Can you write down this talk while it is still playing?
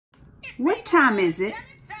What time is it?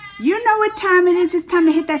 You know what time it is. It's time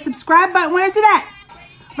to hit that subscribe button. Where's it at?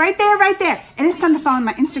 Right there, right there. And it's time to follow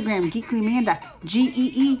my Instagram, Geekly Amanda,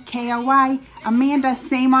 Geekly Amanda,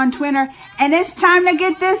 same on Twitter. And it's time to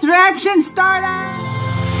get this reaction started.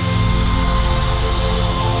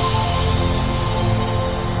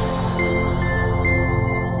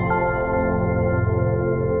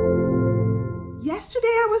 Yesterday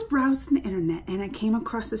I was browsing the internet and I came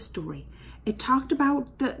across a story. It talked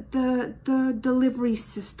about the delivery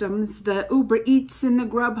systems, the Uber Eats and the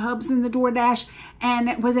Grubhubs and the DoorDash, and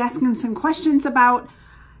it was asking some questions about,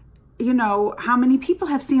 you know, how many people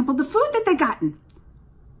have sampled the food that they gotten.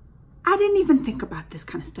 I didn't even think about this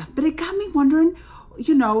kind of stuff, but it got me wondering,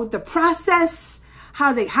 you know, the process,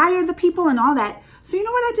 how they hire the people and all that. So you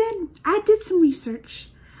know what I did? I did some research.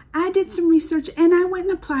 And I went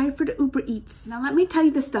and applied for the Uber Eats. Now let me tell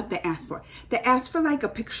you the stuff they asked for. They asked for like a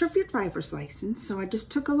picture of your driver's license. So I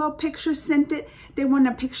just took a little picture, sent it. They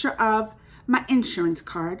wanted a picture of my insurance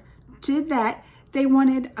card. Did that. They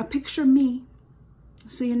wanted a picture of me.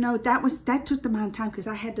 So you know, that took them a lot of time because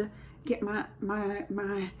I had to get my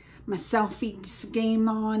selfie game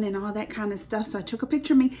on and all that kind of stuff. So I took a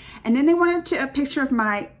picture of me. And then they wanted a picture of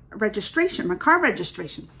my registration, my car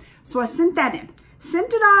registration. So I sent that in.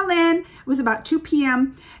 Sent it all in. It was about 2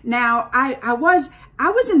 p.m. Now, I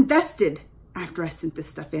was invested after I sent this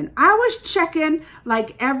stuff in. I was checking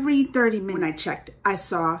like every 30 minutes. When I checked, I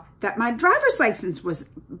saw that my driver's license was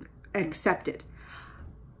accepted.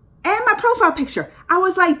 And my profile picture. I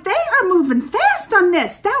was like, they are moving fast on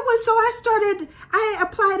this. So I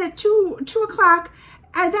applied at 2 o'clock.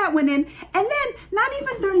 That went in. And then not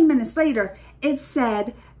even 30 minutes later, it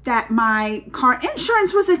said that my car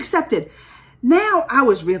insurance was accepted. Now I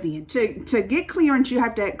was really in. To get clearance, they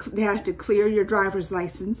have to clear your driver's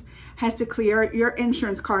license, has to clear your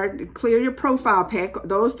insurance card, clear your profile pic.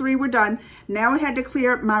 Those three were done. Now it had to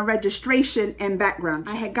clear my registration and background.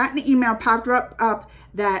 I had gotten an email popped up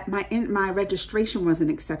that my registration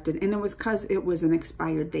wasn't accepted, and it was because it was an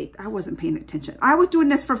expired date. I wasn't paying attention. I was doing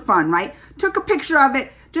this for fun, right? Took a picture of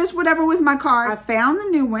it, just whatever was my card. I found the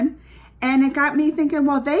new one, and it got me thinking,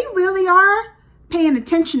 well, they really are paying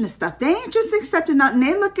attention to stuff. They ain't just accepting nothing.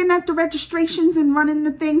 They looking at the registrations and running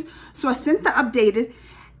the things. So I sent the updated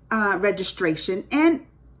registration, and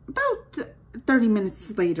about 30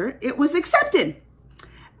 minutes later, it was accepted.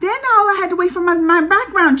 Then all I had to wait for my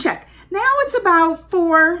background check. Now it's about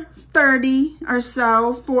 4:30 or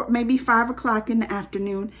so, maybe 5 o'clock in the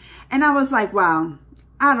afternoon. And I was like, wow,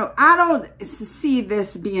 I don't see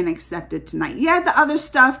this being accepted tonight. Yeah, the other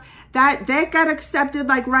stuff, that got accepted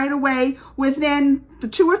like right away within the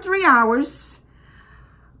 2 or 3 hours.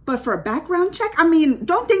 But for a background check, I mean,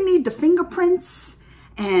 don't they need the fingerprints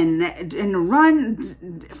and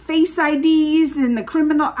run face IDs and the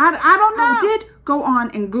criminal? I don't know. I did go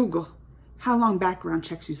on and Google how long background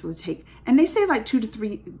checks usually take. And they say like 2 to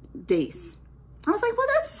 3 days. I was like, well,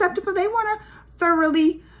 that's acceptable. They want to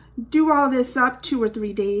thoroughly do all this up 2 or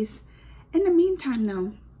 3 days. In the meantime,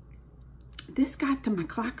 though, this got my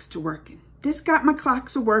clocks to working. This got my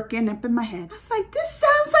clocks to working up in my head. I was like, this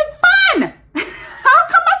sounds like fun. How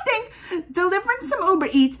come I think delivering some Uber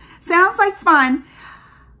Eats sounds like fun?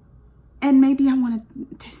 And maybe I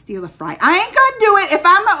want to steal a fry. I ain't gonna do it if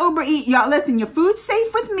I'm an Uber Eat. Y'all, listen, your food's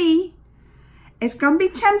safe with me. It's gonna be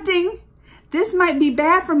tempting. This might be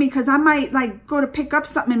bad for me because I might like go to pick up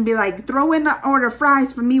something and be like, throw in an order of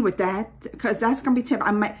fries for me with that, because that's gonna be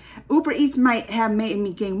tempting. Uber Eats might have made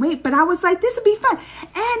me gain weight, but I was like, this would be fun.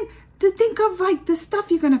 And to think of like the stuff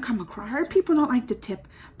you're gonna come across. I heard people don't like to tip,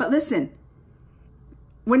 but listen,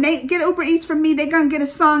 when they get Uber Eats from me, they're gonna get a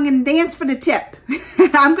song and dance for the tip.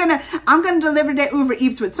 I'm gonna deliver their Uber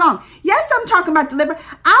Eats with song. Yes, I'm talking about deliver.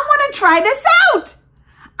 I wanna try this out.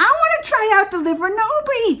 I wanna try out delivering the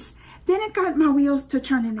Uber Eats. Then it got my wheels to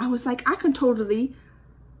turning. I was like, I can totally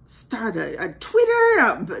start a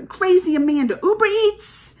Twitter, Crazy Amanda Uber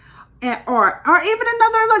Eats, or even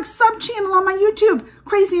another like sub channel on my YouTube,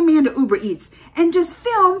 Crazy Amanda Uber Eats, and just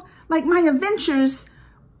film like my adventures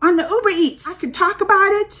on the Uber Eats. I could talk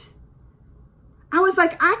about it. I was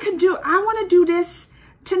like, I want to do this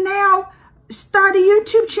to now start a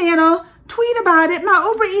YouTube channel, tweet about it,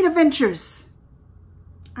 my Uber Eat adventures.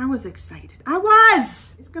 I was excited. I was.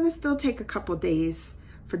 It's going to still take a couple days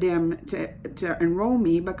for them to enroll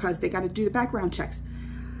me because they got to do the background checks.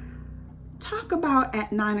 Talk about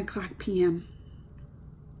at 9 o'clock p.m.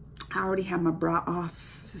 I already have my bra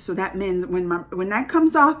off. So that means when that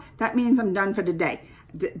comes off, that means I'm done for the day.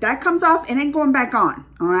 That comes off, it ain't going back on.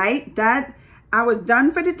 All right. I was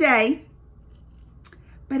done for the day.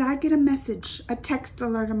 But I get a message, a text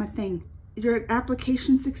alert on my thing. your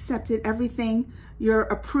application's accepted, everything, you're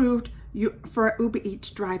approved for an Uber Eats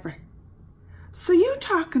driver. So you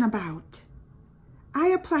talking about, I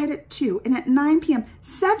applied at 2 and at 9 p.m.,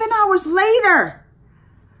 7 hours later,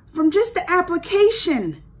 from just the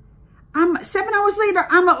application, 7 hours later,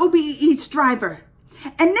 I'm an Uber Eats driver.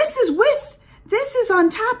 And this is on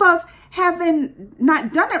top of having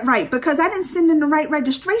not done it right because I didn't send in the right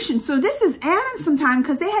registration. So this is adding some time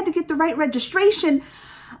because they had to get the right registration.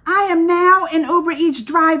 I am now an Uber Eats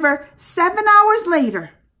driver 7 hours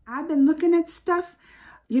later. I've been looking at stuff,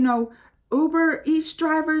 you know, Uber Eats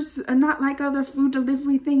drivers are not like other food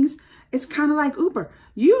delivery things. It's kind of like Uber.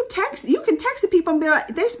 You can text the people and be like,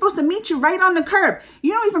 they're supposed to meet you right on the curb.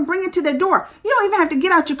 You don't even bring it to their door. You don't even have to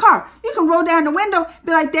get out your car. You can roll down the window,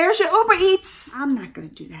 be like, there's your Uber Eats. I'm not going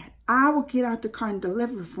to do that. I will get out the car and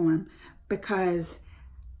deliver for them because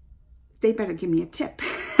they better give me a tip.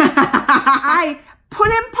 I put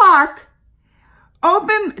in park,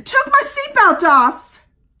 took my seatbelt off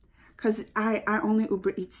because I only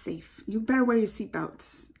Uber Eats safe. You better wear your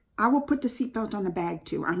seatbelts. I will put the seatbelt on the bag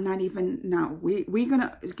too. I'm not even, no, we're going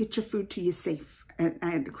to get your food to you safe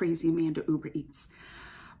at Crazy Amanda Uber Eats.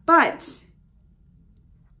 But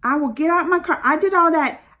I will get out my car. I did all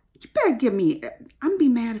that. You better give me, I'm going to be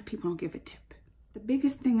mad if people don't give a tip. The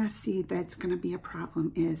biggest thing I see that's going to be a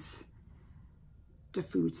problem is the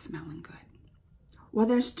food smelling good. Well,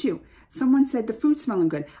 there's two. Someone said the food smelling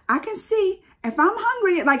good. I can see if I'm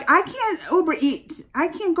hungry, like I can't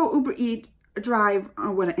go Uber Eat drive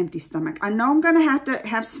with an empty stomach. I know I'm going to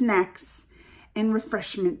have snacks and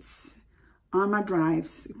refreshments on my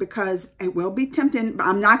drives because it will be tempting, but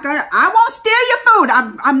I won't steal your food.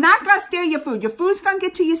 I'm not going to steal your food. Your food's going to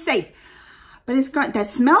get to you safe. But that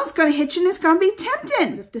smell's going to hit you and it's going to be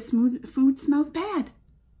tempting. If the food smells bad,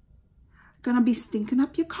 going to be stinking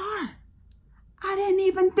up your car. I didn't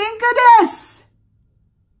even think of this.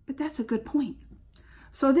 But that's a good point.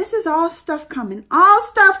 So this is all stuff coming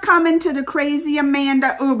to the Crazy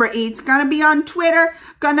Amanda Uber Eats. Gonna be on Twitter,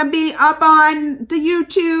 gonna be up on the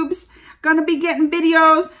YouTubes, gonna be getting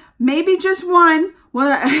videos, maybe just one.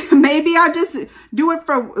 Well, maybe I'll just do it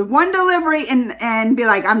for one delivery and be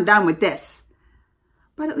like, I'm done with this.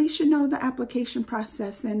 But at least you know the application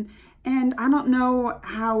process. And I don't know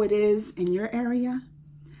how it is in your area,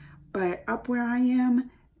 but up where I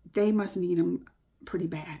am, they must need them pretty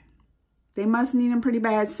bad. They must need them pretty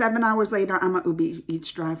bad. 7 hours later, I'm an Uber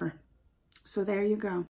Eats driver. So there you go.